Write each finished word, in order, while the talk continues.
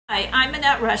Hi, I'm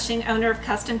Annette Rushing, owner of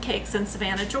Custom Cakes in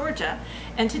Savannah, Georgia,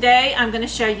 and today I'm going to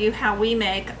show you how we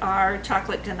make our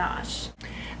chocolate ganache.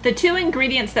 The two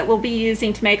ingredients that we'll be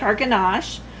using to make our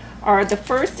ganache are, the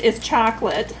first is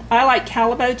chocolate. I like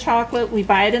Calabo chocolate. We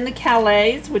buy it in the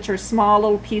Calais, which are small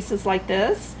little pieces like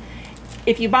this.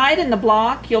 If you buy it in the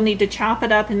block, you'll need to chop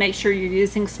it up and make sure you're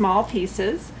using small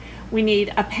pieces. We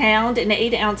need 1 pound and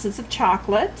 8 ounces of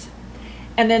chocolate.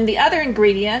 And then the other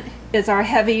ingredient is our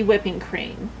heavy whipping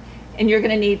cream. And you're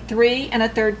going to need 3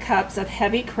 1/3 cups of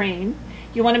heavy cream.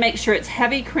 You want to make sure it's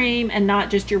heavy cream and not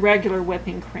just your regular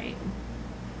whipping cream.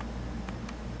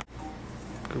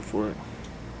 Go for it.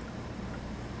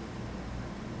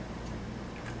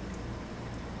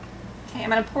 Okay, I'm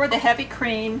going to pour the heavy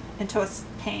cream into a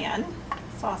saucepan.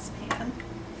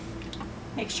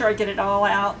 Make sure I get it all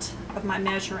out of my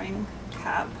measuring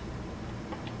cup.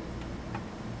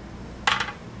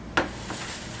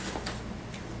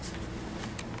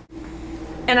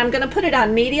 And I'm going to put it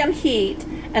on medium heat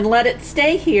and let it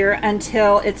stay here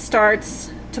until it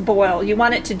starts to boil. You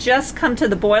want it to just come to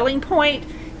the boiling point.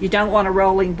 You don't want a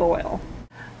rolling boil.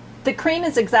 The cream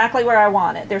is exactly where I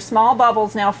want it. There's small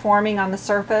bubbles now forming on the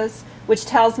surface, which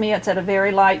tells me it's at a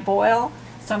very light boil.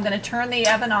 So I'm going to turn the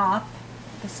oven off,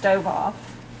 the stove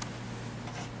off,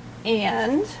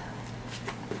 and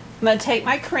I'm going to take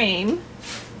my cream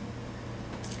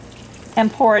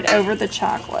and pour it over the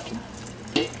chocolate.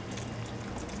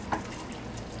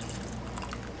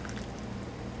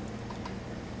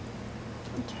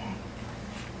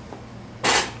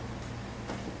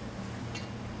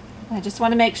 I just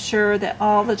want to make sure that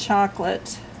all the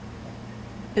chocolate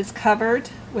is covered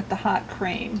with the hot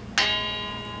cream.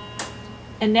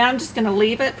 And now I'm just going to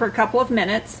leave it for a couple of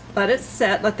minutes, let it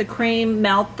set, let the cream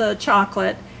melt the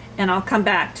chocolate, and I'll come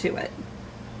back to it.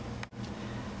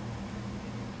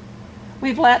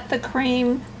 We've let the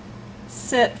cream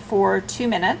sit for 2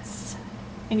 minutes,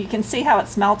 and you can see how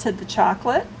it's melted the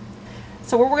chocolate.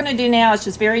 So what we're going to do now is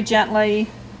just very gently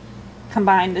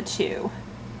combine the two.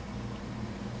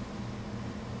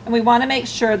 And we want to make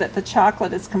sure that the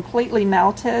chocolate is completely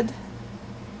melted.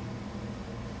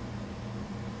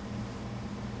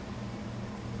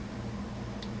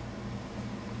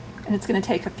 And it's going to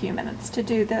take a few minutes to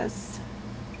do this.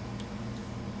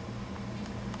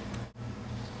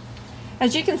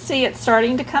 As you can see, it's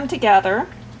starting to come together.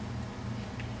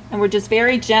 And we're just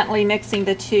very gently mixing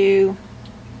the two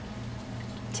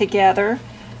together.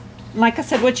 Like I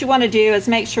said, what you want to do is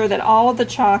make sure that all of the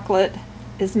chocolate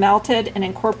is melted and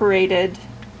incorporated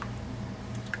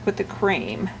with the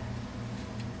cream.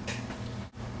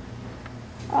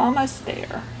 Almost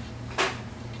there.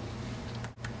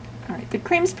 Alright, the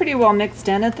cream's pretty well mixed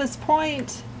in at this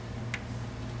point.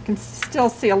 You can still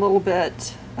see a little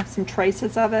bit of some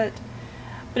traces of it.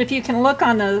 But if you can look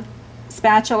on the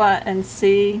spatula and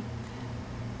see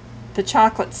the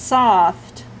chocolate's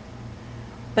soft,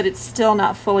 but it's still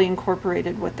not fully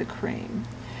incorporated with the cream.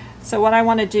 So what I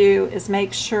want to do is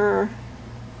make sure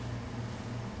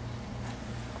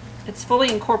it's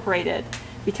fully incorporated,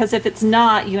 because if it's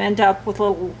not, you end up with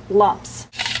little lumps.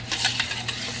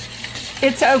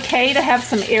 It's okay to have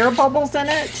some air bubbles in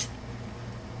it,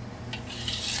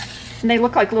 and they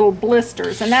look like little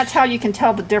blisters, and that's how you can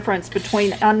tell the difference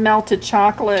between unmelted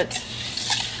chocolate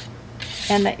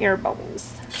and the air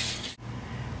bubbles.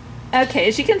 Okay,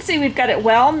 as you can see, we've got it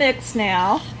well mixed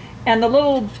now. And the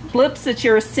little blips that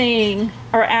you're seeing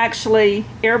are actually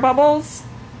air bubbles.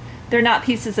 They're not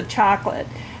pieces of chocolate.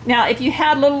 Now, if you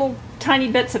had little tiny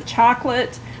bits of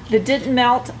chocolate that didn't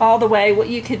melt all the way, what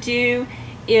you could do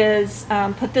is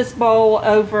put this bowl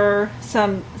over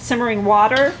some simmering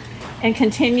water and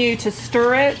continue to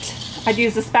stir it. I'd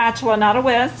use a spatula, not a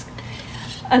whisk,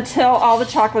 until all the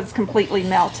chocolate is completely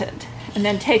melted. And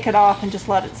then take it off and just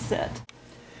let it sit.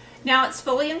 Now it's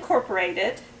fully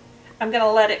incorporated. I'm going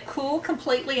to let it cool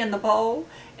completely in the bowl,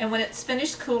 and when it's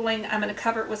finished cooling, I'm going to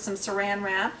cover it with some saran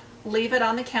wrap, leave it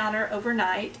on the counter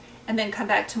overnight, and then come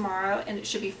back tomorrow, and it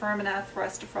should be firm enough for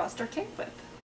us to frost our cake with.